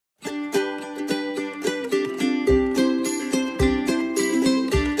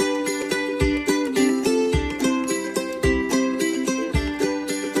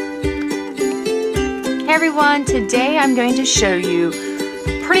everyone, today I'm going to show you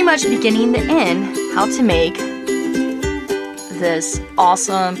pretty much beginning to end how to make this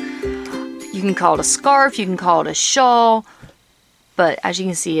awesome, you can call it a scarf, you can call it a shawl, but as you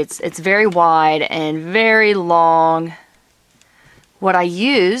can see it's very wide and very long. What I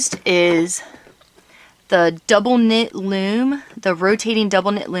used is the double knit loom, the rotating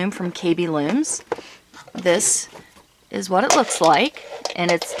double knit loom from KB Looms. This is what it looks like,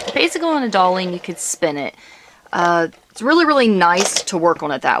 and it's basically on a dolly and you could spin it. It's really nice to work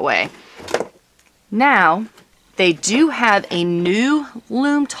on it that way. Now they do have a new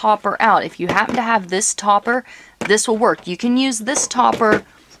loom topper out. If you happen to have this topper, this will work. You can use this topper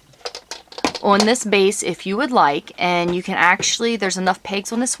on this base if you would like, and you can actually, there's enough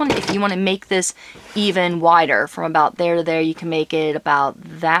pegs on this one, if you want to make this even wider from about there to there, you can make it about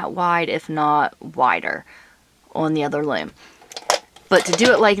that wide, if not wider, on the other loom. But to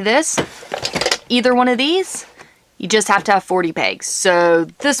do it like this, either one of these, you just have to have 40 pegs. So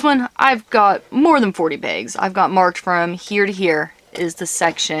this one, I've got more than 40 pegs. I've got marked from here to here is the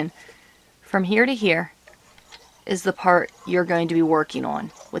section. From here to here is the part you're going to be working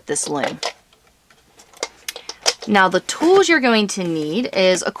on with this loom. Now the tools you're going to need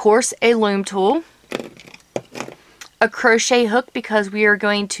is, of course, a loom tool, a crochet hook, because we are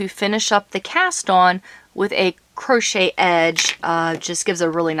going to finish up the cast on with a crochet edge, just gives a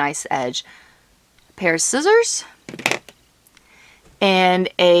really nice edge, a pair of scissors, and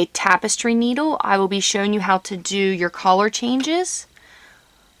a tapestry needle. I will be showing you how to do your collar changes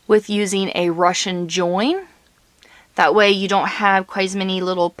with using a Russian join. That way you don't have quite as many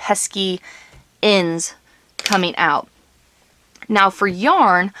little pesky ends coming out. Now for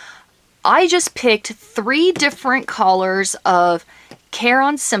yarn, I just picked 3 different colors of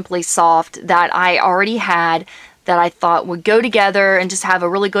Caron Simply Soft that I already had, that I thought would go together and just have a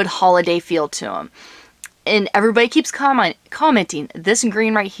really good holiday feel to them. And everybody keeps commenting, this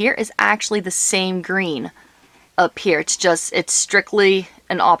green right here is actually the same green up here. It's strictly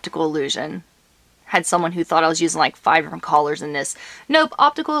an optical illusion. Had someone who thought I was using like 5 different colors in this. Nope,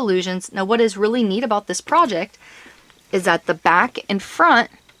 optical illusions. Now what is really neat about this project is that the back and front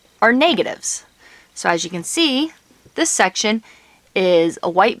are negatives. So as you can see, this section is a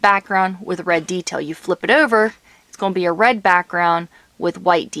white background with red detail. You flip it over, it's going to be a red background with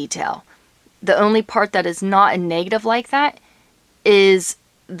white detail. The only part that is not a negative like that is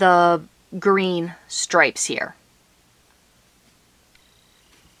the green stripes here.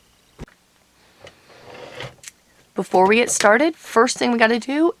 Before we get started, first thing we got to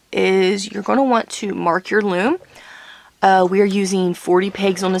do is you're going to want to mark your loom. We are using 40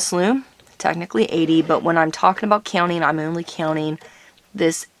 pegs on this loom, technically 80, but when I'm talking about counting, I'm only counting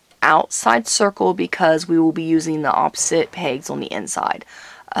this outside circle because we will be using the opposite pegs on the inside.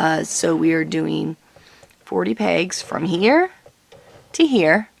 So we are doing 40 pegs from here to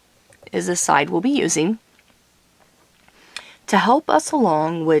here is the side we'll be using. To help us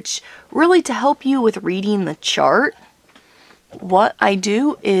along, which really to help you with reading the chart, what I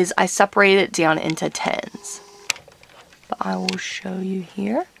do is I separate it down into tens. But I will show you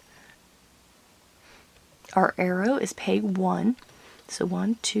here. Our arrow is peg 1. So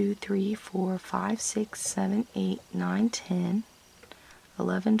 1, 2, 3, 4, 5, 6, 7, 8, 9, 10,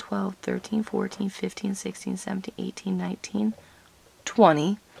 11, 12, 13, 14, 15, 16, 17, 18, 19,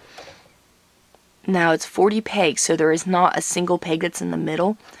 20. Now it's 40 pegs, so there is not a single peg that's in the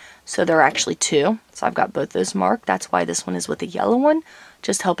middle. So there are actually 2. So I've got both those marked. That's why this one is with the yellow one.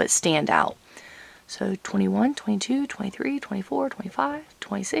 Just to help it stand out. So 21, 22, 23, 24, 25,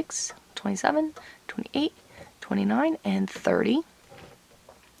 26, 27, 28, 29, and 30.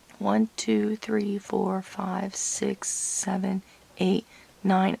 1, 2, 3, 4, 5, 6, 7, 8,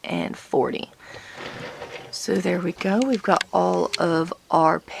 9, and 40. So there we go. We've got all of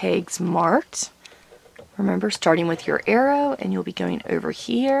our pegs marked. Remember, starting with your arrow, and you'll be going over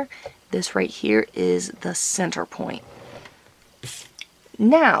here. This right here is the center point.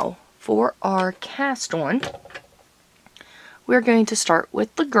 Now, for our cast on, we're going to start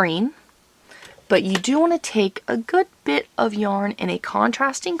with the green. But you do want to take a good bit of yarn in a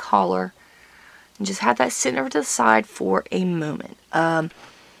contrasting color and just have that sitting over to the side for a moment.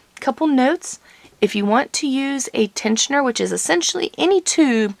 Couple notes, if you want to use a tensioner, which is essentially any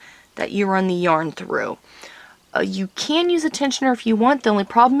tube that you run the yarn through, you can use a tensioner if you want. The only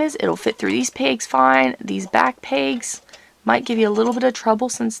problem is it'll fit through these pegs fine. These back pegs might give you a little bit of trouble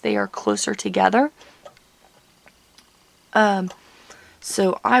since they are closer together.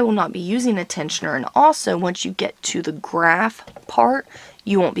 So I will not be using a tensioner, and also once you get to the graph part,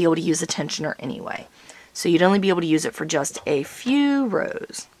 you won't be able to use a tensioner anyway. So you'd only be able to use it for just a few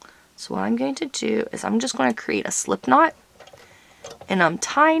rows. So what I'm going to do is I'm just going to create a slip knot, and I'm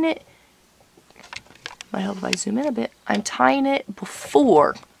tying it, might help if I zoom in a bit, I'm tying it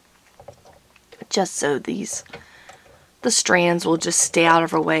before, just so the strands will just stay out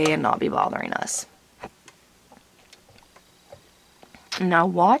of our way and not be bothering us. Now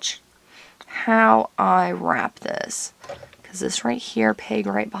watch how I wrap this, because this right here, peg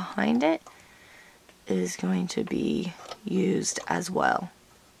right behind it, is going to be used as well.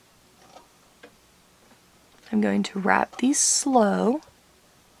 I'm going to wrap these slow,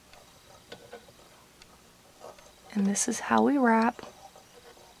 and this is how we wrap.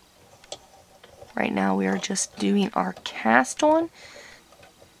 Right now we are just doing our cast on.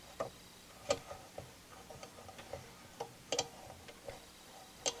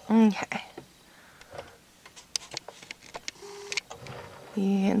 Okay.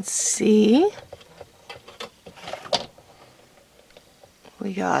 You can see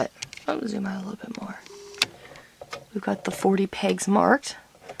we got, zoom out a little bit more. We've got the 40 pegs marked.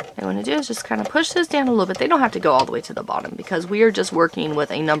 What I want to do is just kind of push those down a little bit. They don't have to go all the way to the bottom because we are just working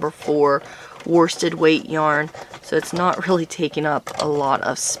with a number 4 worsted weight yarn, so it's not really taking up a lot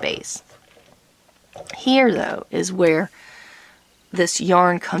of space. Here though is where this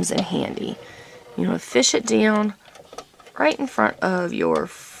yarn comes in handy. You want to fish it down right in front of your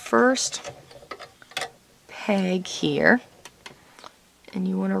first peg here, and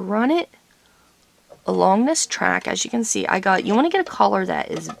you want to run it along this track. As you can see, you want to get a collar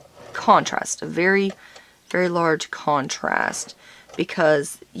that is contrast, a very, very large contrast,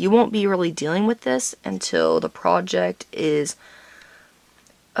 because you won't be really dealing with this until the project is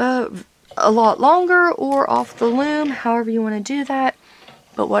a lot longer or off the loom, however you want to do that.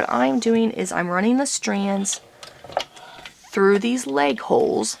 But what I'm doing is I'm running the strands through these leg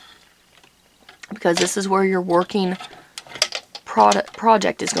holes, because this is where your working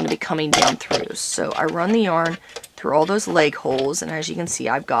project is going to be coming down through. So I run the yarn through all those leg holes, and as you can see,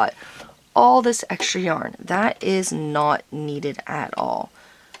 I've got all this extra yarn. That is not needed at all.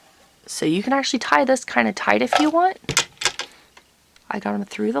 So you can actually tie this kind of tight if you want. I got them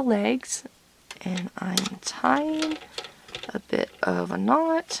through the legs, and I'm tying a bit of a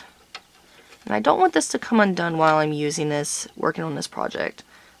knot. And I don't want this to come undone while I'm using this, working on this project.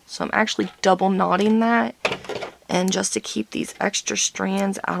 So I'm actually double knotting that. And just to keep these extra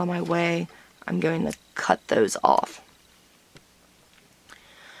strands out of my way, I'm going to cut those off.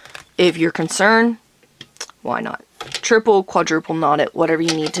 If you're concerned, why not? Triple, quadruple knot it, whatever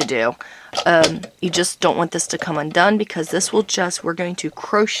you need to do. You just don't want this to come undone, because this will we're going to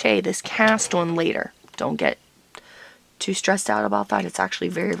crochet this cast on later. Don't get too stressed out about that. It's actually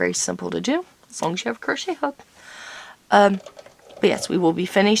very, very simple to do, as long as you have a crochet hook. But yes, we will be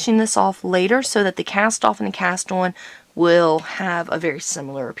finishing this off later so that the cast off and the cast on will have a very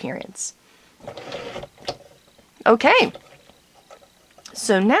similar appearance. Okay,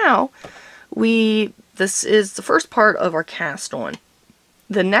 so now this is the first part of our cast on.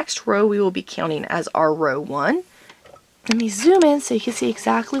 The next row we will be counting as our row 1. Let me zoom in so you can see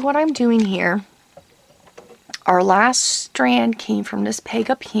exactly what I'm doing here. Our last strand came from this peg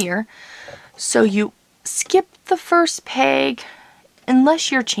up here, so you skip the first peg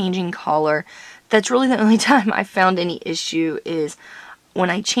unless you're changing collar. That's really the only time I found any issue, is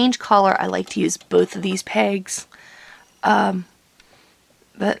when I change collar. I like to use both of these pegs, but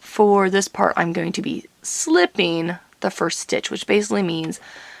for this part I'm going to be slipping the first stitch, which basically means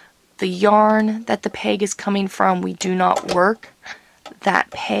the yarn that the peg is coming from, we do not work that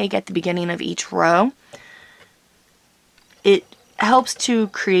peg at the beginning of each row. It helps to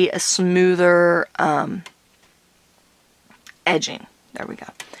create a smoother edging. There we go.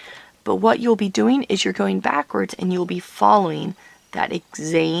 But what you'll be doing is you're going backwards, and you'll be following that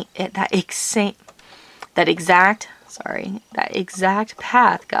exact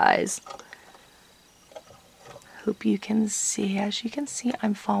path, guys. Hope you can see. As you can see,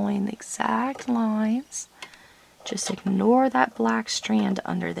 I'm following the exact lines. Just ignore that black strand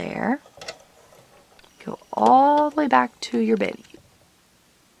under there. Go all the way back to your biddy.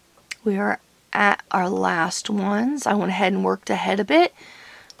 We are at our last ones. I went ahead and worked ahead a bit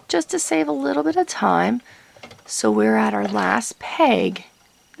just to save a little bit of time. So we're at our last peg.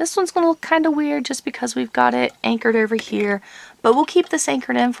 This one's going to look kind of weird just because we've got it anchored over here, but we'll keep this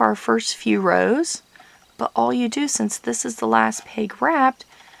anchored in for our first few rows. But all you do, since this is the last peg wrapped,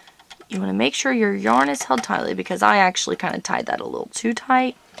 you want to make sure your yarn is held tightly, because I actually kind of tied that a little too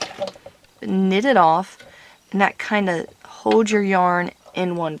tight. Knit it off, and that kind of holds your yarn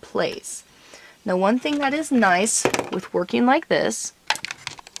in one place. Now, one thing that is nice with working like this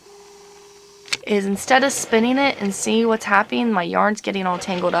is instead of spinning it and see what's happening, my yarn's getting all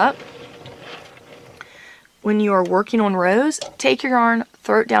tangled up. When you are working on rows, take your yarn,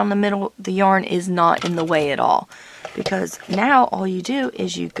 throw it down the middle. The yarn is not in the way at all, because now all you do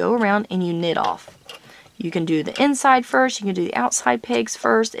is you go around and you knit off. You can do the inside first, you can do the outside pegs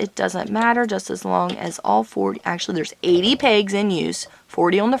first. It doesn't matter, just as long as all 40, actually there's 80 pegs in use,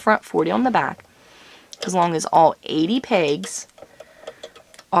 40 on the front, 40 on the back. As long as all 80 pegs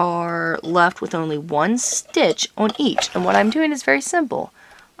are left with only one stitch on each. And what I'm doing is very simple.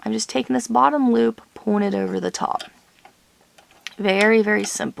 I'm just taking this bottom loop, pulling it over the top. Very, very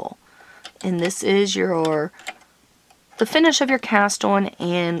simple. And this is the finish of your cast on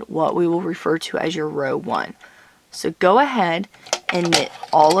and what we will refer to as your row 1. So go ahead and knit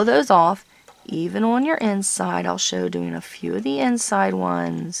all of those off, even on your inside. I'll show doing a few of the inside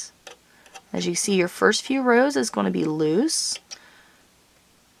ones. As you see, your first few rows is going to be loose.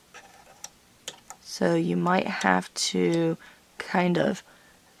 So you might have to kind of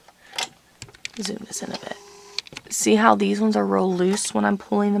zoom this in a bit. See how these ones are real loose when I'm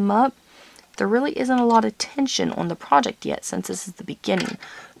pulling them up? There really isn't a lot of tension on the project yet since this is the beginning.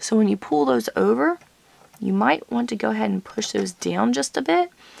 So when you pull those over, you might want to go ahead and push those down just a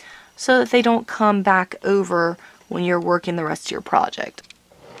bit so that they don't come back over when you're working the rest of your project.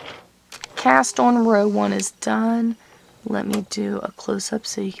 Cast on row 1 is done. Let me do a close-up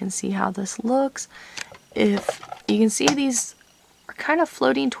so you can see how this looks. If you can see, these are kind of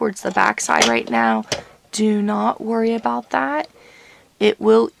floating towards the back side right now. Do not worry about that. It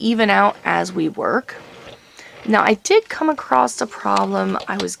will even out as we work. Now, I did come across a problem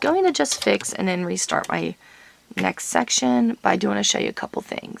I was going to just fix and then restart my next section, but I do want to show you a couple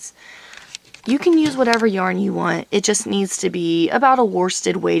things. You can use whatever yarn you want. It just needs to be about a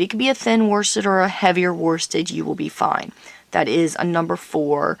worsted weight. It could be a thin worsted or a heavier worsted. You will be fine. That is a number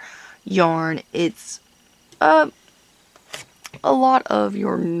 4 yarn. It's a lot of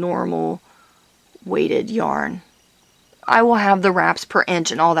your normal weighted yarn. I will have the wraps per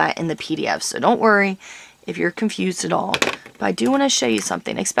inch and all that in the PDF, so don't worry if you're confused at all. But I do want to show you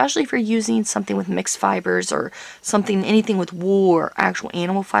something, especially if you're using something with mixed fibers or anything with wool or actual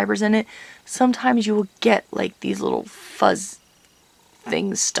animal fibers in it. Sometimes you will get like these little fuzz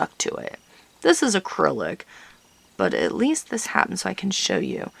things stuck to it. This is acrylic, but at least this happens so I can show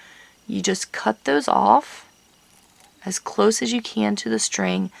you. You just cut those off as close as you can to the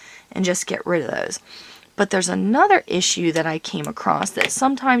string and just get rid of those. But there's another issue that I came across that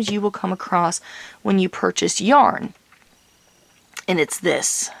sometimes you will come across when you purchase yarn. And it's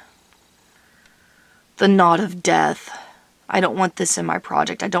this. The knot of death. I don't want this in my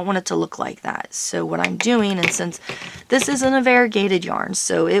project. I don't want it to look like that. So what I'm doing, and since this isn't a variegated yarn,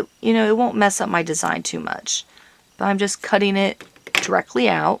 so it won't mess up my design too much. But I'm just cutting it directly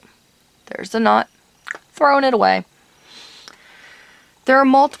out. There's the knot. Throwing it away. There are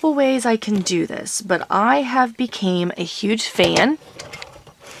multiple ways I can do this, but I have become a huge fan.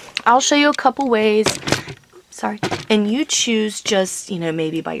 I'll show you a couple ways. Sorry. And you choose just,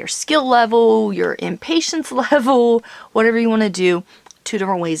 maybe by your skill level, your impatience level, whatever you want to do. 2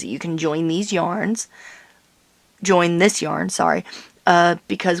 different ways that you can join these yarns. Join this yarn, sorry.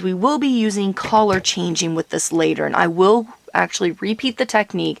 Because we will be using color changing with this later, and I will actually repeat the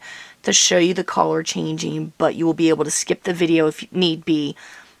technique to show you the color changing, but you will be able to skip the video if need be.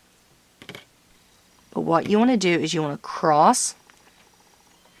 But what you want to do is you want to cross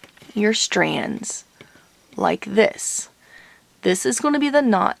your strands like this. This is going to be the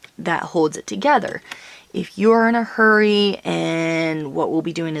knot that holds it together. If you are in a hurry and what we'll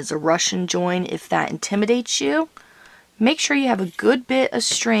be doing is a Russian join, if that intimidates you, make sure you have a good bit of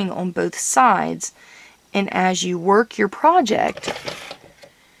string on both sides, and as you work your project,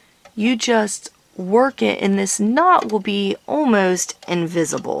 you just work it and this knot will be almost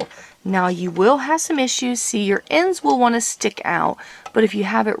invisible. Now you will have some issues. See, your ends will want to stick out, but if you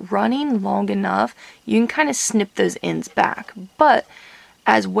have it running long enough, you can kind of snip those ends back. But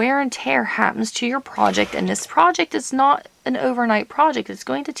as wear and tear happens to your project, and this project is not an overnight project, it's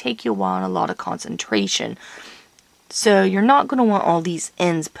going to take you a while and a lot of concentration. So you're not going to want all these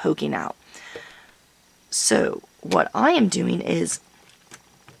ends poking out. So what I am doing is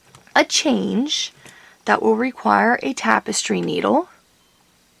a change that will require a tapestry needle.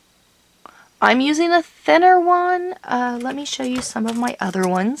 I'm using a thinner one. Let me show you some of my other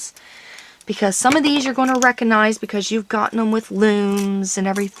ones, because some of these you're going to recognize because you've gotten them with looms and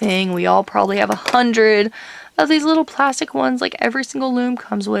everything. We all probably have 100 of these little plastic ones like every single loom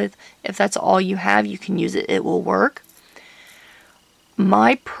comes with. If that's all you have, you can use it. It will work.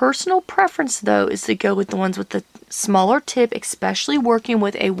 My personal preference though is to go with the ones with the smaller tip, especially working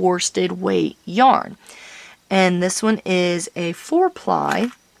with a worsted weight yarn. And this one is a 4-ply,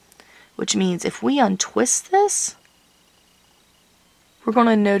 which means if we untwist this, we're going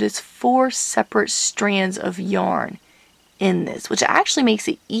to notice 4 separate strands of yarn in this, which actually makes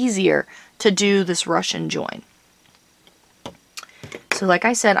it easier to do this Russian join. So like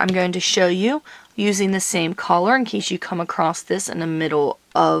I said, I'm going to show you using the same color in case you come across this in the middle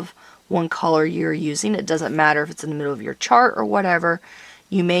of one color you're using. It doesn't matter if it's in the middle of your chart or whatever.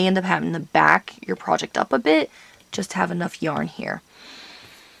 You may end up having to back your project up a bit just to have enough yarn here.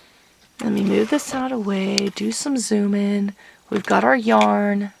 Let me move this out of the way, do some zoom in. We've got our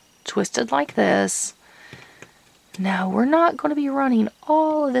yarn twisted like this. Now we're not going to be running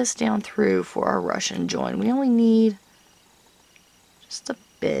all of this down through for our Russian join. We only need just a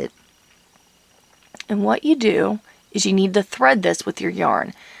bit. And what you do is you need to thread this with your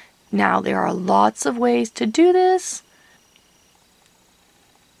yarn. Now there are lots of ways to do this.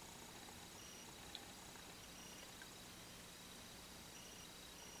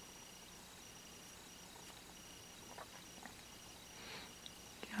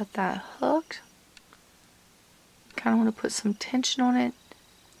 Got that hooked. Kind of want to put some tension on it.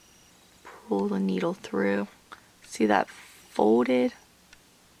 Pull the needle through. See that folded?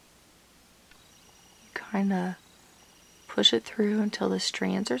 Kind of push it through until the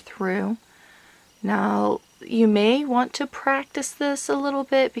strands are through. Now you may want to practice this a little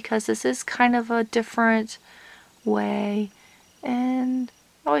bit because this is kind of a different way, and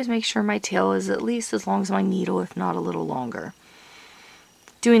always make sure my tail is at least as long as my needle, if not a little longer.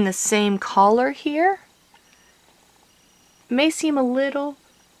 Doing the same collar here may seem a little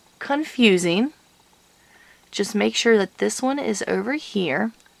confusing. Just make sure that this one is over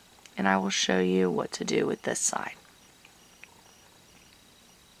here, and I will show you what to do with this side.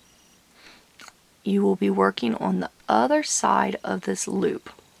 You will be working on the other side of this loop.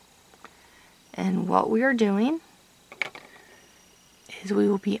 And what we are doing is we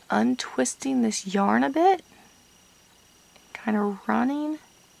will be untwisting this yarn a bit, kind of running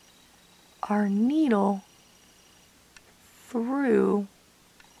our needle through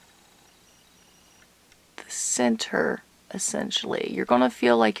the center, essentially. You're going to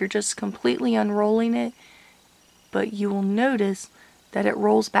feel like you're just completely unrolling it, but you will notice that it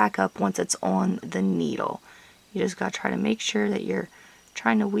rolls back up once it's on the needle. You just got to try to make sure that you're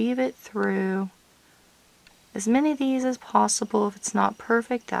trying to weave it through as many of these as possible. If it's not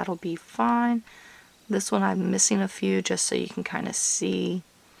perfect, that'll be fine. This one I'm missing a few just so you can kind of see.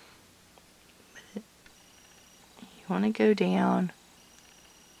 You want to go down.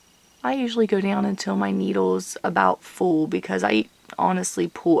 I usually go down until my needle's about full because I honestly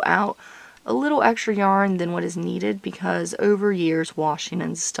pull out a little extra yarn than what is needed because over years washing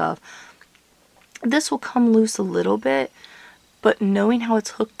and stuff, this will come loose a little bit, but knowing how it's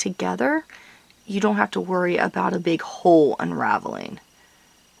hooked together, you don't have to worry about a big hole unraveling.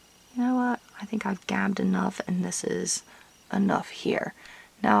 You know what? I think I've gabbed enough and this is enough here.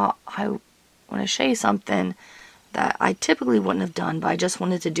 Now I want to show you something that I typically wouldn't have done, but I just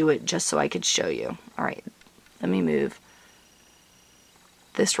wanted to do it just so I could show you. Alright, let me move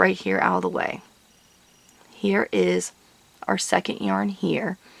this right here out of the way. Here is our second yarn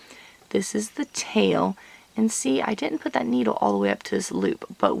here. This is the tail, and see, I didn't put that needle all the way up to this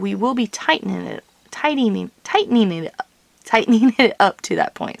loop, but we will be tightening it up to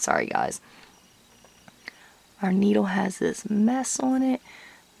that point. Sorry guys. Our needle has this mess on it.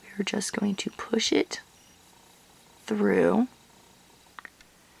 We're just going to push it through.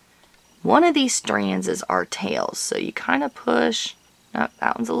 One of these strands is our tails, so you kind of push. Oh,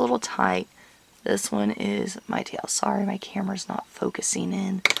 that one's a little tight. This one is my tail. Sorry, my camera's not focusing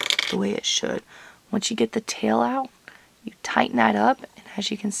in the way it should. Once you get the tail out, you tighten that up, and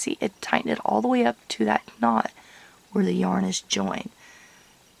as you can see, it tightened it all the way up to that knot where the yarn is joined.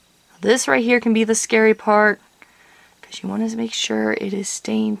 This right here can be the scary part because you want to make sure it is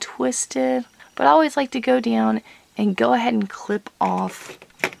staying twisted, but I always like to go down and go ahead and clip off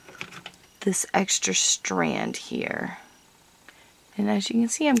this extra strand here. And as you can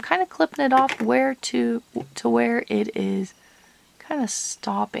see, I'm kind of clipping it off where to where it is kind of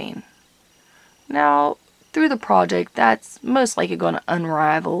stopping. Now, through the project, that's most likely going to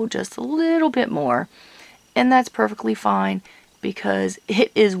unravel just a little bit more. And that's perfectly fine because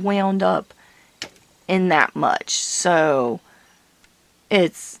it is wound up in that much. So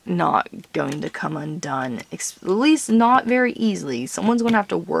it's not going to come undone, at least not very easily. Someone's going to have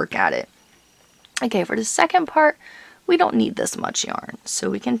to work at it. Okay, for the second part, we don't need this much yarn. So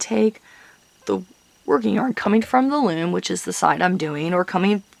we can take the working yarn coming from the loom, which is the side I'm doing, or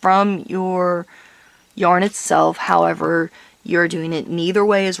coming from your yarn itself, however you're doing it. Neither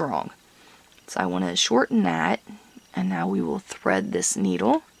way is wrong. So I want to shorten that, and now we will thread this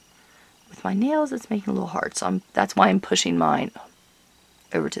needle. With my nails, it's making it a little hard, so that's why I'm pushing mine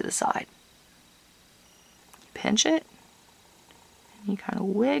over to the side. You pinch it, and you kind of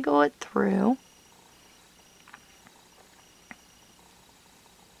wiggle it through.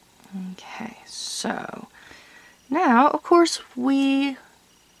 Okay, so now, of course,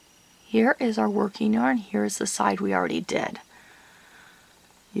 here is our working yarn. Here is the side we already did.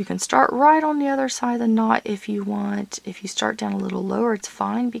 You can start right on the other side of the knot if you want. If you start down a little lower, it's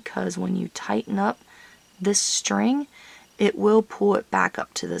fine, because when you tighten up this string, it will pull it back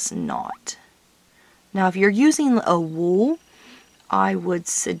up to this knot. Now, if you're using a wool, I would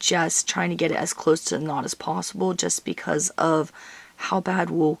suggest trying to get it as close to the knot as possible, just because of how bad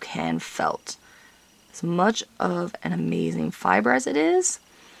wool can felt. As much of an amazing fiber as it is,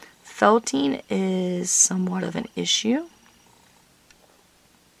 felting is somewhat of an issue.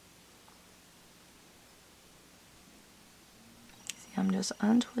 See, I'm just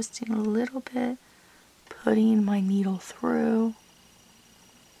untwisting a little bit, putting my needle through,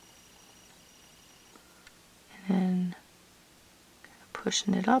 and then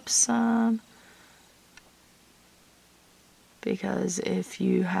pushing it up some. Because if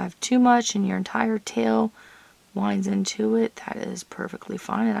you have too much and your entire tail winds into it, that is perfectly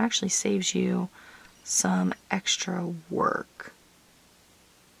fine. It actually saves you some extra work.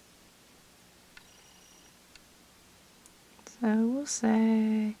 So we'll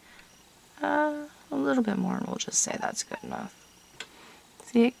say a little bit more, and we'll just say that's good enough.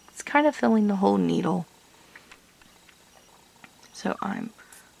 See, it's kind of filling the whole needle. So I'm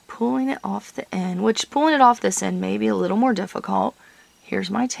pulling it off the end, which pulling it off this end may be a little more difficult. Here's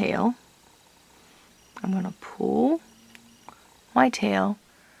my tail. I'm going to pull my tail.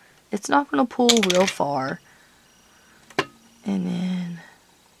 It's not going to pull real far. And then,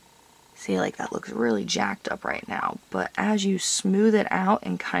 see, like that looks really jacked up right now. But as you smooth it out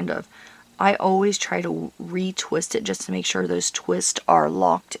and kind of, I always try to retwist it just to make sure those twists are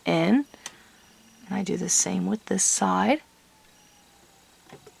locked in. And I do the same with this side.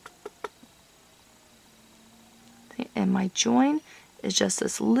 And my join is just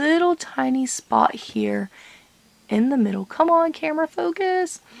this little tiny spot here in the middle. Come on, camera,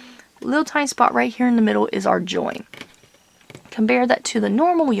 focus. Little tiny spot right here in the middle is our join. Compare that to the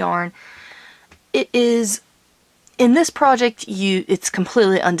normal yarn. It is, in this project, it's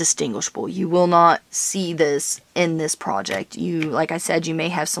completely undistinguishable. You will not see this in this project. Like I said, you may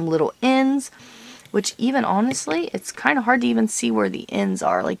have some little ends, which even honestly, it's kind of hard to even see where the ends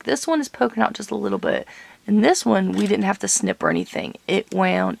are. Like this one is poking out just a little bit. And this one, we didn't have to snip or anything. It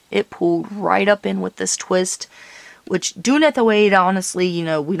wound, it pulled right up in with this twist, which doing it the way it honestly, you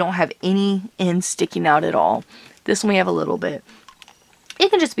know, we don't have any ends sticking out at all. This one we have a little bit.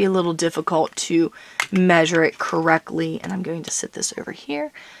 It can just be a little difficult to measure it correctly. And I'm going to sit this over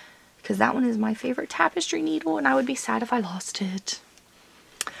here because that one is my favorite tapestry needle and I would be sad if I lost it.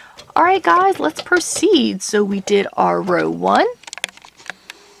 Alright guys, let's proceed. So we did our row 1.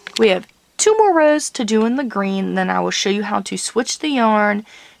 We have 2 more rows to do in the green, then I will show you how to switch the yarn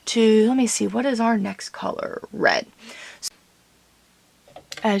to, let me see, what is our next color? Red.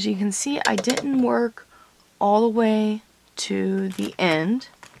 As you can see, I didn't work all the way to the end.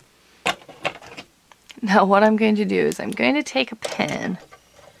 Now what I'm going to do is I'm going to take a pin.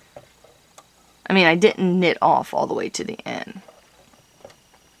 I didn't knit off all the way to the end.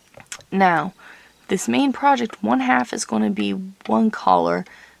 Now, this main project, one half is going to be one color.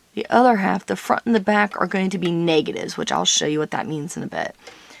 The other half, the front and the back, are going to be negatives, which I'll show you what that means in a bit.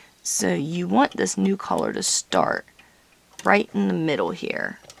 So you want this new color to start right in the middle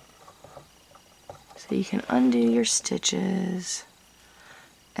here. So you can undo your stitches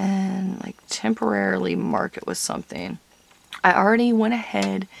and like temporarily mark it with something. I already went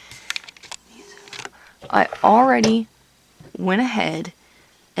ahead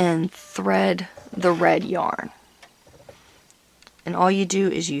and thread the red yarn. And all you do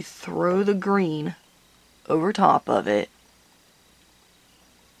is you throw the green over top of it.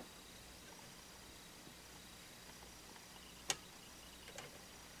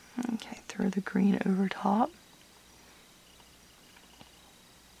 Okay, throw the green over top.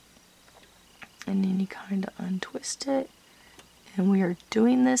 And then you kind of untwist it. And we are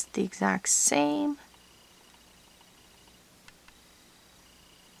doing this the exact same.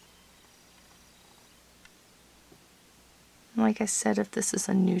 Like I said, if this is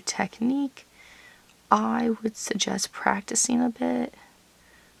a new technique, I would suggest practicing a bit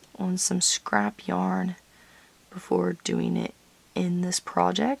on some scrap yarn before doing it in this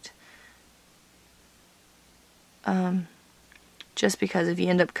project. Just because if you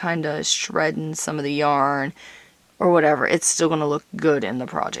end up kind of shredding some of the yarn or whatever, it's still going to look good in the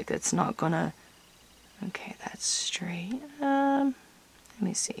project. It's not going to... Okay, that's straight. Let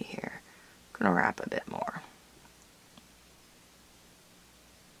me see here. I'm going to wrap a bit more.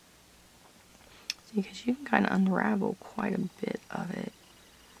 Because you can kind of unravel quite a bit of it.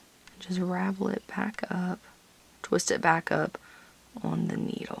 Just ravel it back up, twist it back up on the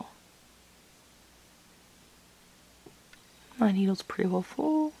needle. My needle's pretty well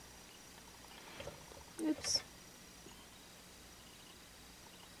full. Oops.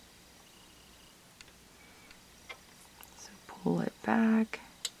 So pull it back.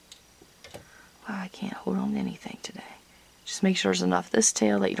 Wow, I can't hold on to anything today. Just make sure there's enough this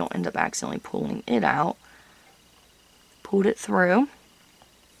tail that you don't end up accidentally pulling it out. Pulled it through.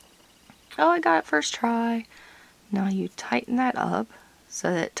 Oh, I got it first try. Now you tighten that up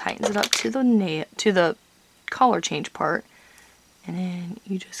so that it tightens it up to the collar change part. And then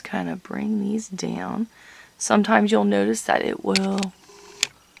you just kind of bring these down. Sometimes you'll notice that it will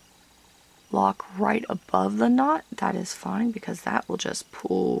lock right above the knot. That is fine because that will just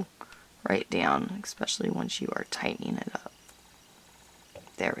pull right down, especially once you are tightening it up.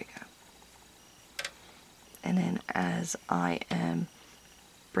 There we go. And then as I am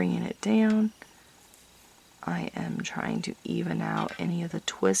bringing it down, I am trying to even out any of the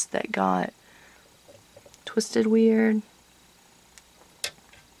twists that got twisted weird.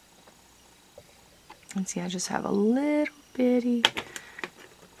 And see, I just have a little bitty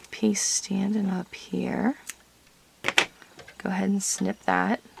piece standing up here. Go ahead and snip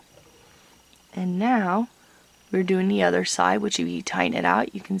that. And now we're doing the other side, which if you tighten it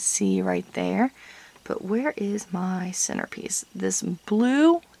out, you can see right there. But where is my centerpiece? This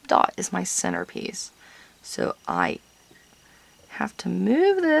blue dot is my centerpiece. So I have to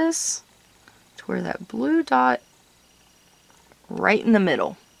move this to where that blue dot right in the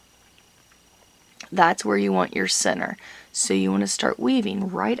middle. That's where you want your center. So you want to start weaving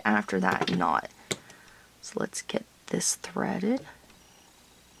right after that knot. So let's get this threaded.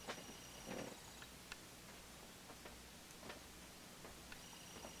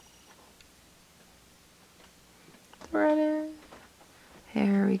 Threaded.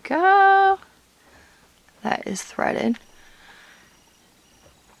 There we go. That is threaded.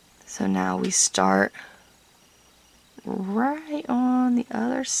 So now we start right on the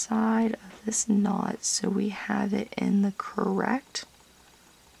other side of this knot so we have it in the correct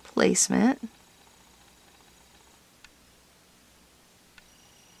placement.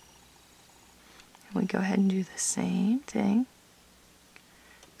 And we go ahead and do the same thing,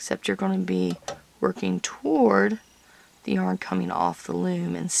 except you're going to be working toward the yarn coming off the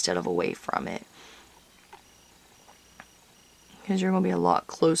loom instead of away from it, because you're going to be a lot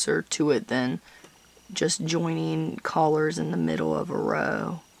closer to it than just joining collars in the middle of a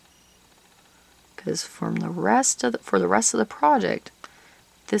row. Because for the rest of the project,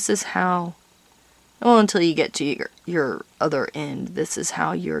 this is how, well, until you get to your other end, this is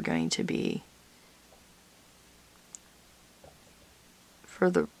how you're going to be. For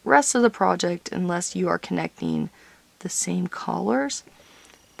the rest of the project, unless you are connecting the same collars,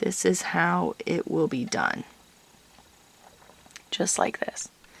 this is how it will be done. Just like this.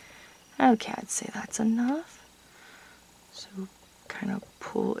 Okay, I'd say that's enough. So kind of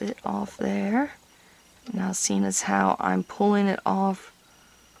pull it off there. Now seeing as how I'm pulling it off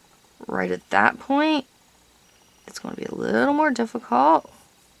right at that point, it's going to be a little more difficult.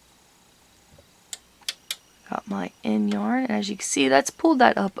 Got my end yarn, and as you can see, that's pulled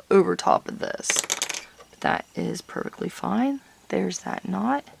that up over top of this. But that is perfectly fine. There's that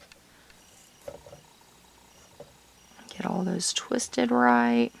knot. Get all those twisted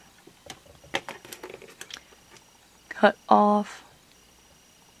right. Cut off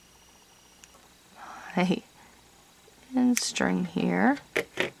my end string here.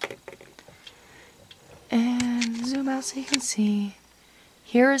 And zoom out so you can see.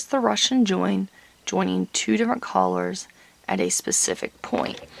 Here is the Russian join, joining two different collars at a specific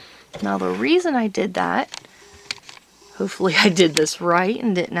point. Now the reason I did that, hopefully I did this right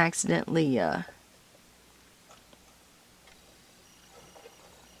and didn't accidentally, wait,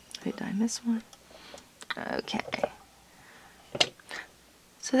 did I miss one? Okay.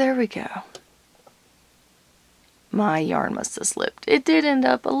 So there we go. My yarn must have slipped. It did end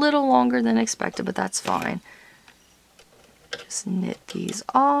up a little longer than expected, but that's fine. Just knit these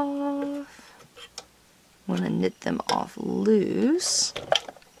off. I'm going to knit them off loose.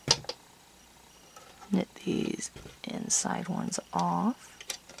 Knit these inside ones off.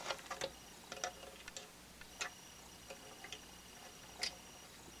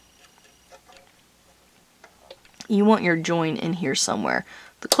 You want your join in here somewhere.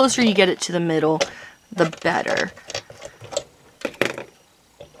 The closer you get it to the middle, the better.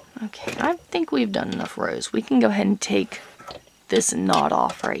 Okay, I think we've done enough rows. We can go ahead and take this knot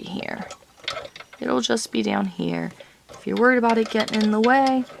off right here. It'll just be down here. If you're worried about it getting in the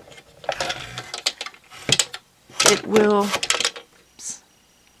way, it will. Oops.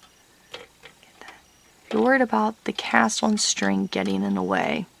 If you're worried about the cast on string getting in the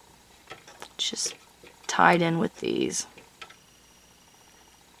way, it's just tied in with these.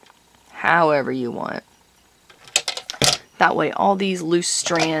 However you want. That way all these loose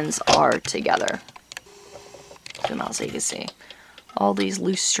strands are together. Zoom out so you can see. All these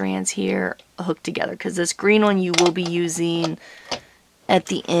loose strands here hooked together, because this green one you will be using at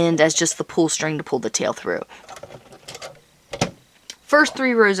the end as just the pull string to pull the tail through. First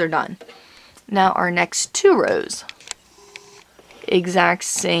 3 rows are done. Now our next 2 rows. Exact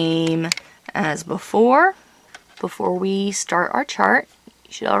same as before. Before we start our chart,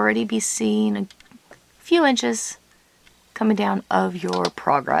 you should already be seeing a few inches coming down of your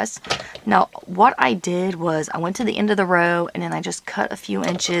progress. Now what I did was I went to the end of the row and then I just cut a few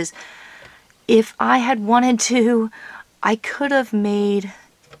inches. If I had wanted to, I could have made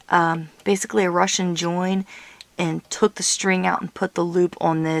basically a Russian join and took the string out and put the loop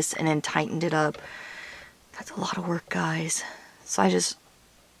on this and then tightened it up. That's a lot of work, guys. So I just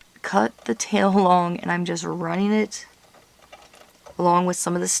cut the tail along and I'm just running it along with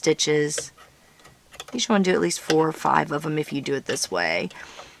some of the stitches. You should want to do at least 4 or 5 of them if you do it this way.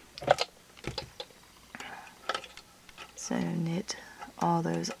 So knit all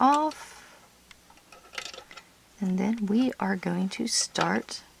those off. And then we are going to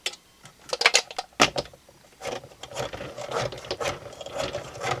start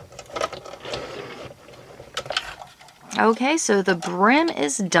okay, so the brim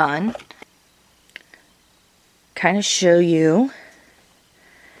is done. Kind of show you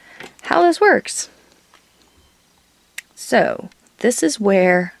how this works. So this is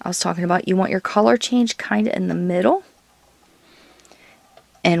where I was talking about you want your color change kind of in the middle.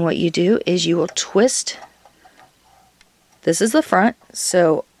 And what you do is you will twist. This is the front,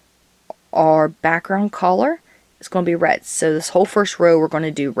 so our background color is going to be red. So this whole first row we're going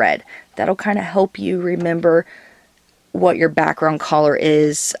to do red. That'll kind of help you remember what your background color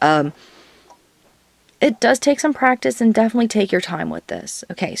is. It does take some practice and definitely take your time with this.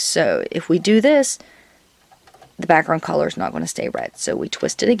 Okay, so if we do this, the background color is not going to stay red. So we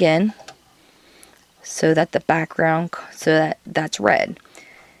twist it again so that the background, that's red.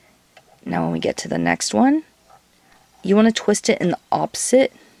 Now when we get to the next one, you want to twist it in the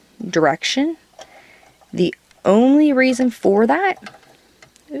opposite direction. The only reason for that,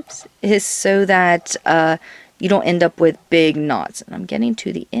 oops, is so that you don't end up with big knots. And I'm getting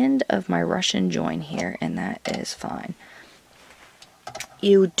to the end of my Russian join here, and that is fine.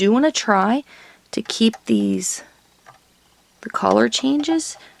 You do want to try to keep the color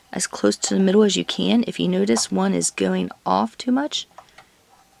changes as close to the middle as you can. If you notice one is going off too much,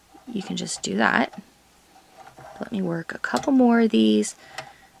 you can just do that. Let me work a couple more of these,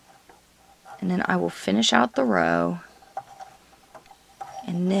 and then I will finish out the row,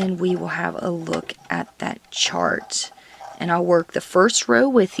 and then we will have a look at that chart. And I'll work the first row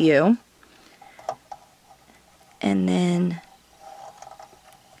with you, and then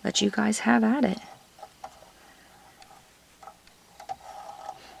let you guys have at it.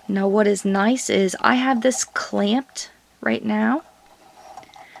 Now what is nice is I have this clamped right now,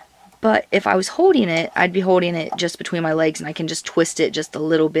 but if I was holding it, I'd be holding it just between my legs and I can just twist it just a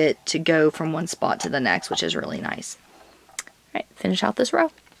little bit to go from one spot to the next, which is really nice. Alright, finish out this row.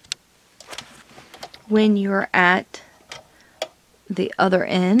 When you're at the other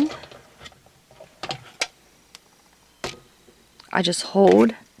end, I just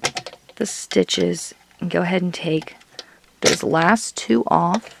hold the stitches and go ahead and take those last 2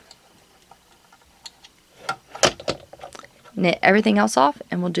 off. Knit everything else off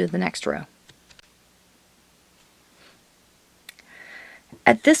and we'll do the next row.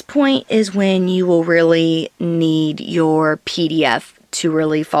 At this point is when you will really need your PDF to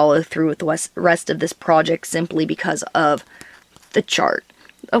really follow through with the rest of this project, simply because of the chart.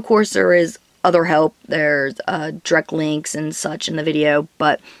 Of course there is other help, there's direct links and such in the video,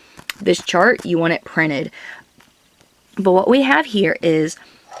 but this chart you want it printed. But what we have here is,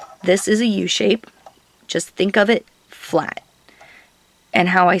 this is a U shape, just think of it flat. And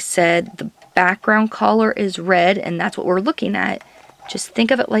how I said the background color is red, and that's what we're looking at. Just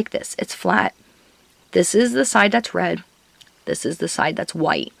think of it like this. It's flat. This is the side that's red. This is the side that's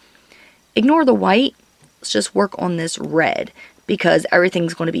white. Ignore the white. Let's just work on this red, because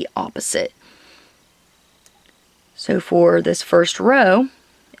everything's going to be opposite. So for this first row,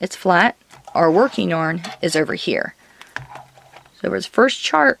 it's flat. Our working yarn is over here. So for this first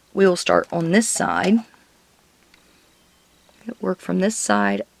chart, we will start on this side. Work from this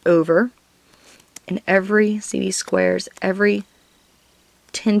side over. And see these squares, every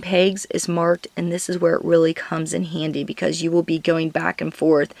 10 pegs is marked, and this is where it really comes in handy because you will be going back and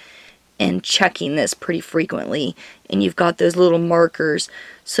forth and checking this pretty frequently, and you've got those little markers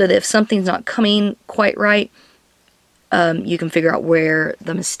so that if something's not coming quite right, you can figure out where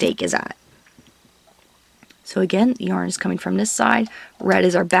the mistake is at. So again, the yarn is coming from this side. Red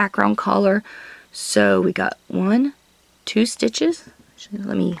is our background color. So we got 1, 2 stitches.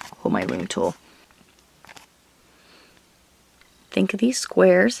 Let me hold my loom tool. Think of these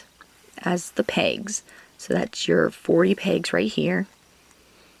squares as the pegs. So that's your 40 pegs right here.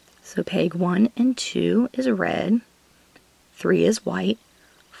 So peg 1 and 2 is red, 3 is white,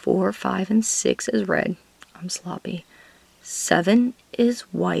 4, 5, and 6 is red. I'm sloppy. 7 is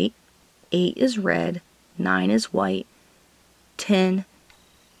white, 8 is red, 9 is white, 10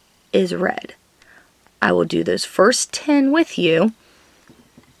 is red. I will do those first 10 with you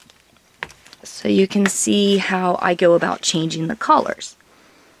so you can see how I go about changing the colors.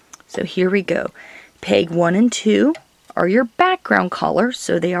 So here we go. Peg 1 and 2 are your background color,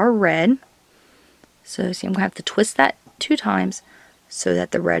 so they are red. So see, I'm going to have to twist that 2 times so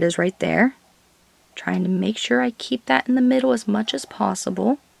that the red is right there. Trying to make sure I keep that in the middle as much as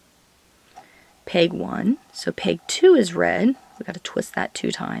possible. Peg 1, so peg 2 is red. We've got to twist that 2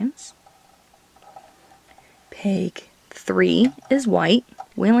 times. Peg 3 is white.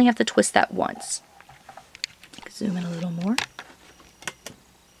 We only have to twist that once. Zoom in a little more.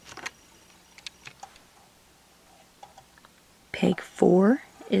 Peg 4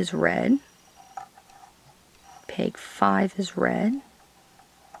 is red. Peg 5 is red.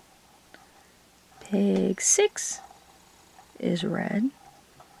 Peg 6 is red.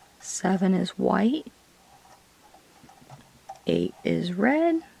 7 is white. 8 is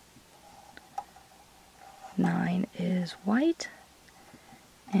red. 9 is white.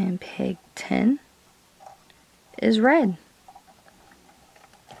 And peg 10 is red.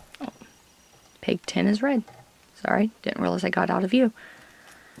 Oh, peg 10 is red. Sorry, didn't realize I got out of view.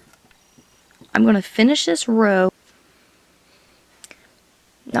 I'm going to finish this row.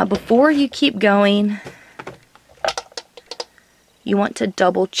 Now before you keep going, you want to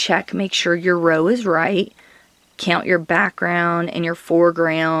double check, make sure your row is right. Count your background and your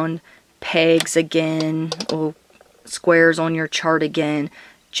foreground pegs again, or squares on your chart again,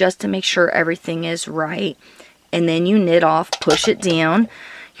 just to make sure everything is right. And then you knit off, push it down.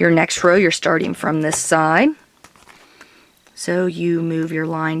 Your next row, you're starting from this side. So you move your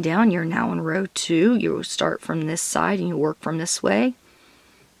line down. You're now in row 2. You will start from this side and you work from this way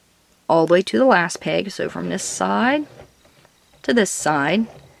all the way to the last peg. So from this side to this side.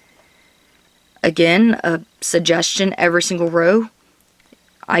 Again, a suggestion, every single row,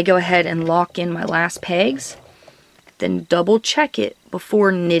 I go ahead and lock in my last pegs, then double check it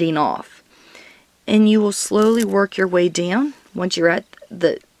before knitting off. And you will slowly work your way down. Once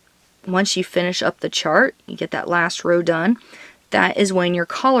you finish up the chart, you get that last row done, that is when your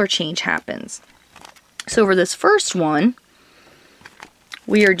color change happens. So for this first one,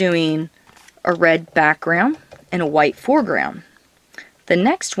 we are doing a red background and a white foreground. The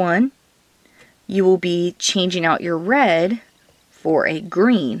next one, you will be changing out your red for a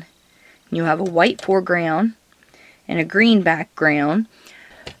green. You'll have a white foreground and a green background.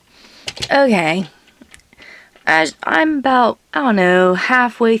 Okay. As I'm about, I don't know,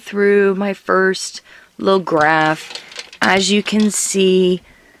 halfway through my first little graph. As you can see,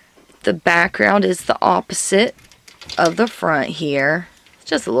 the background is the opposite of the front here.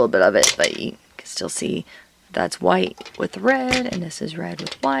 Just a little bit of it, but you can still see that's white with red, and this is red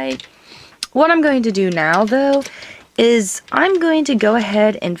with white. What I'm going to do now, though, is I'm going to go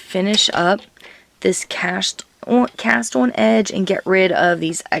ahead and finish up this cast on edge and get rid of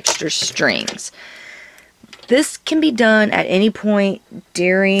these extra strings. This can be done at any point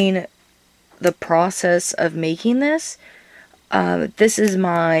during the process of making this. This is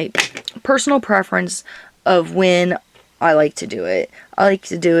my personal preference of when I like to do it. I like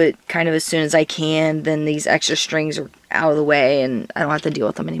to do it kind of as soon as I can, then these extra strings are out of the way and I don't have to deal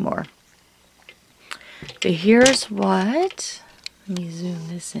with them anymore. But here's what, let me zoom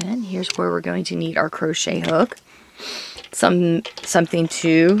this in. Here's where we're going to need our crochet hook. Something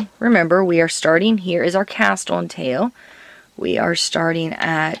to remember, we are starting, here is our cast on tail. We are starting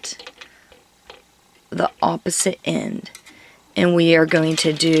at the opposite end. And we are going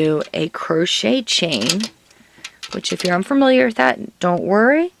to do a crochet chain, which if you're unfamiliar with that, don't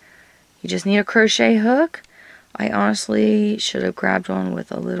worry. You just need a crochet hook. I honestly should have grabbed one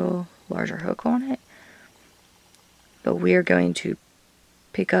with a little larger hook on it. But we are going to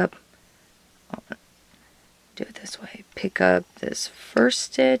pick up, do it this way, pick up this first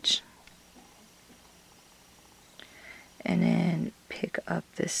stitch, and then pick up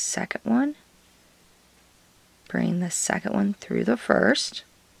this second one, bring the second one through the first.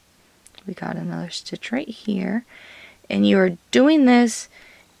 We got another stitch right here, and you are doing this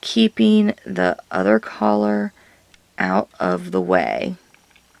keeping the other collar out of the way.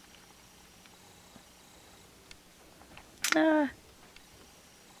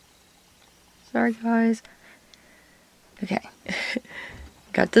 Sorry guys. Okay.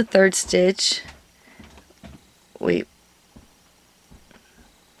 Got the third stitch. Wait.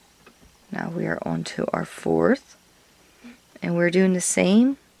 Now we are on to our fourth. And we're doing the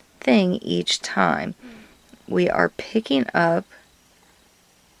same thing each time. We are picking up,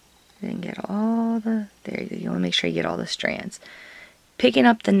 didn't get all the, there you go, you want to make sure you get all the strands. Picking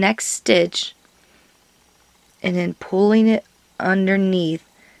up the next stitch and then pulling it underneath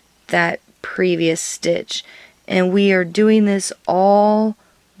that previous stitch. And we are doing this all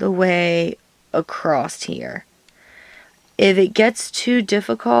the way across here. If it gets too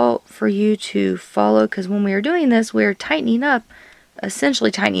difficult for you to follow, because when we are doing this, we are tightening up,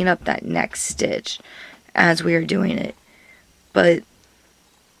 essentially tightening up that next stitch as we are doing it. But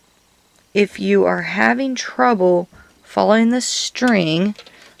if you are having trouble following the string,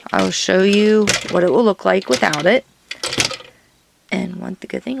 I will show you what it will look like without it. And one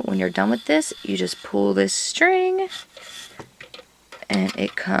good thing, when you're done with this, you just pull this string and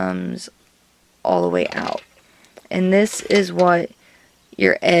it comes all the way out. And this is what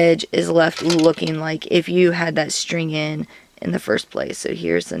your edge is left looking like if you had that string in the first place. So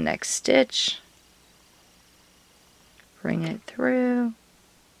here's the next stitch. Bring it through.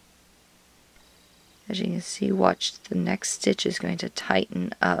 As you can see, watch, the next stitch is going to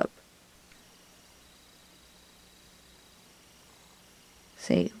tighten up.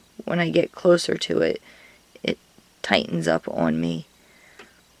 See, when I get closer to it, it tightens up on me.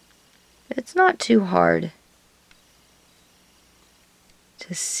 It's not too hard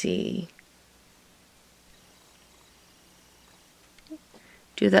to see.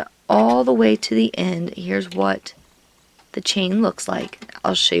 Do that all the way to the end. Here's what the chain looks like.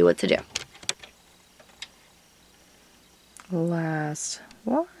 I'll show you what to do. Last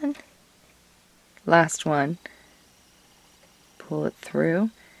one. Pull it through,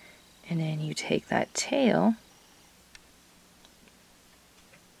 and then you take that tail,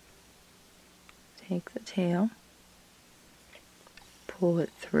 take the tail, pull it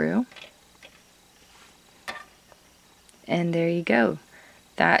through, and there you go.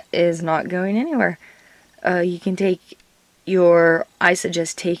 That is not going anywhere. You can take your, I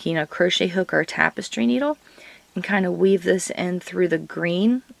suggest taking a crochet hook or a tapestry needle and kind of weave this in through the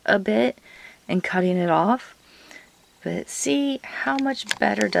green a bit and cutting it off. But see how much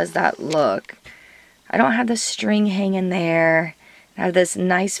better does that look. I don't have the string hanging there. I have this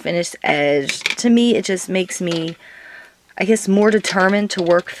nice finished edge. To me, it just makes me, I guess, more determined to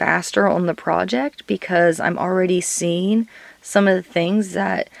work faster on the project because I'm already seeing some of the things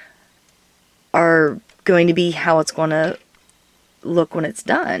that are going to be how it's going to look when it's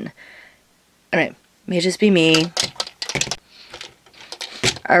done. Alright, may just be me.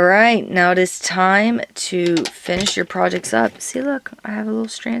 Alright, now it is time to finish your projects up. See, look, I have a little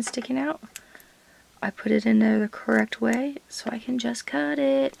strand sticking out. I put it in there the correct way, so I can just cut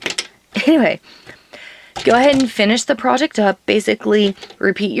it. Anyway, go ahead and finish the project up. Basically,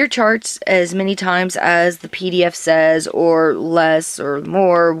 repeat your charts as many times as the PDF says, or less, or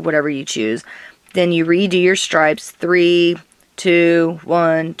more, whatever you choose. Then you redo your stripes, 3, 2,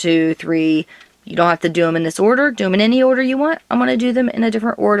 1, 2, 3. You don't have to do them in this order. Do them in any order you want. I'm going to do them in a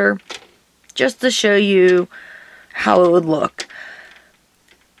different order just to show you how it would look.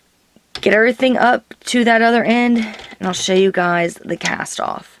 Get everything up to that other end, and I'll show you guys the cast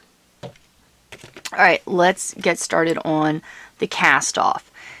off. Alright, let's get started on the cast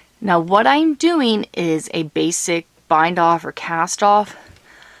off. Now what I'm doing is a basic bind off or cast off.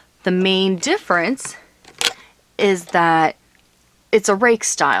 The main difference is that it's a rake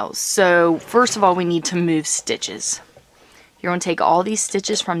style. So first of all, we need to move stitches. You're going to take all these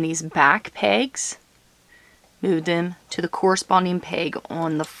stitches from these back pegs, move them to the corresponding peg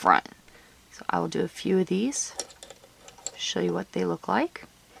on the front. So I will do a few of these, show you what they look like.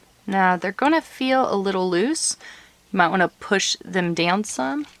 Now they're going to feel a little loose. You might want to push them down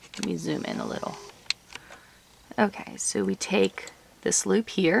some. Let me zoom in a little. Okay, so we take this loop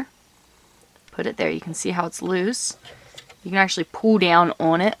here, put it there. You can see how it's loose. You can actually pull down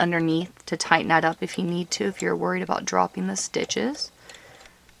on it underneath to tighten that up if you need to, if you're worried about dropping the stitches.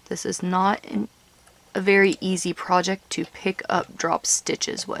 This is not a very easy project to pick up drop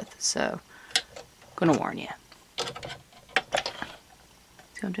stitches with, so I'm gonna warn you.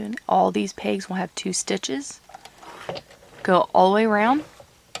 So I'm doing all these pegs will have 2 stitches. Go all the way around.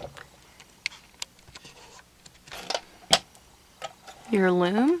 Your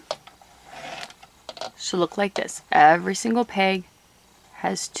loom should look like this. Every single peg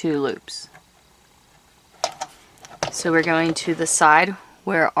has 2 loops. So we're going to the side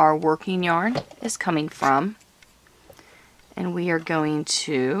where our working yarn is coming from, and we are going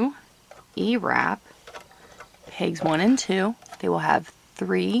to E-wrap pegs 1 and 2. They will have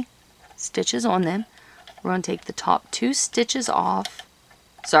 3 stitches on them. We're going to take the top 2 stitches off.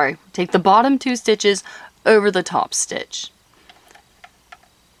 Sorry, take the bottom 2 stitches over the top stitch.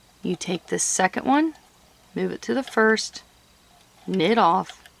 You take this second one, move it to the first, knit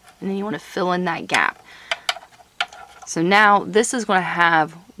off, and then you want to fill in that gap. So now this is going to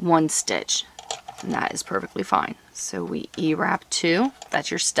have 1 stitch, and that is perfectly fine. So we E-wrap 2, that's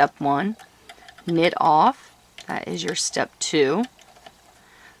your step 1, knit off, that is your step 2.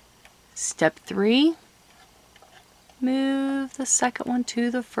 Step 3, move the second one to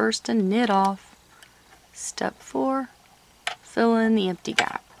the first and knit off. Step 4, fill in the empty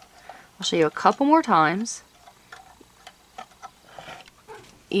gap. I'll show you a couple more times.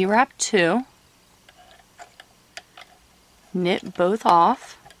 E-wrap 2, knit both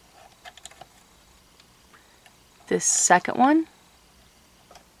off. This second one,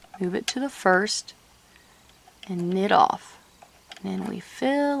 move it to the first and knit off. And then we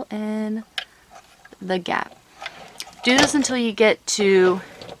fill in the gap. Do this until you get to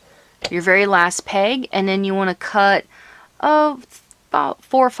your very last peg, and then you want to cut about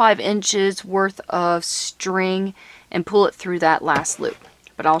 4 or 5 inches worth of string and pull it through that last loop.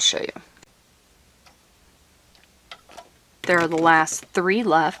 But I'll show you. There are the last 3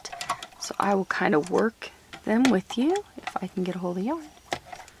 left, so I will kind of work them with you if I can get a hold of yarn,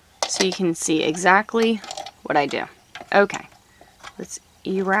 so you can see exactly what I do. Okay, let's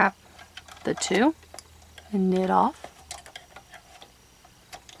E-wrap the 2 and knit off.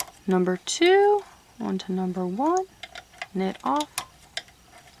 Number 2 onto number 1, knit off,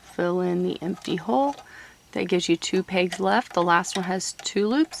 fill in the empty hole. That gives you 2 pegs left. The last one has 2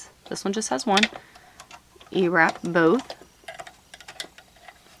 loops. This one just has 1. E-wrap both,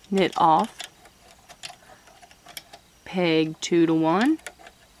 knit off, peg 2 to 1,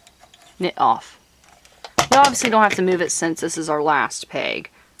 knit off. You obviously don't have to move it since this is our last peg,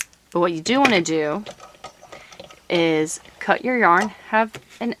 but what you do want to do is cut your yarn, have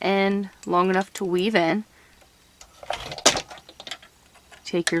an end long enough to weave in,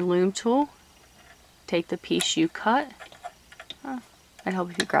 take your loom tool, take the piece you cut. I'd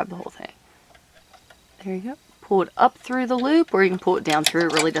help if you grab the whole thing. There you go. Pull it up through the loop, or you can pull it down through,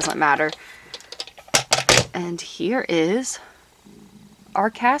 it really doesn't matter. And here is our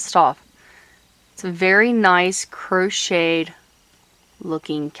cast off. It's a very nice crocheted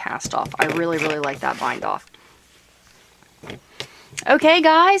looking cast off. I really, really like that bind off. Okay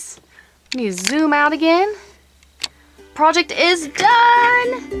guys, let me zoom out again. Project is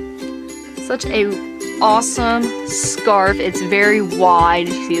done! Such a awesome scarf. It's very wide.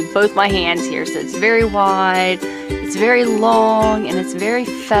 You see both my hands here, so it's very wide, it's very long, and it's very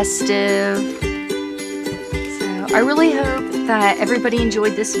festive. So I really hope that everybody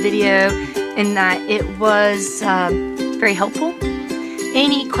enjoyed this video and that it was very helpful.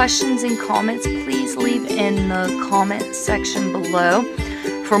 Any questions and comments, please leave in the comment section below.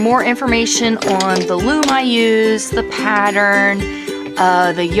 For more information on the loom I use, the pattern,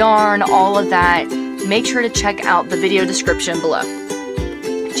 the yarn, all of that, make sure to check out the video description below.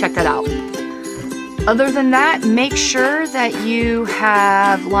 Check that out. Other than that, make sure that you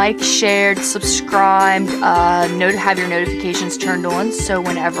have liked, shared, subscribed, have your notifications turned on, so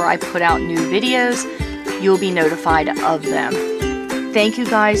whenever I put out new videos, you'll be notified of them. Thank you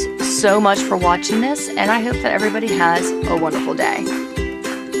guys so much for watching this, and I hope that everybody has a wonderful day.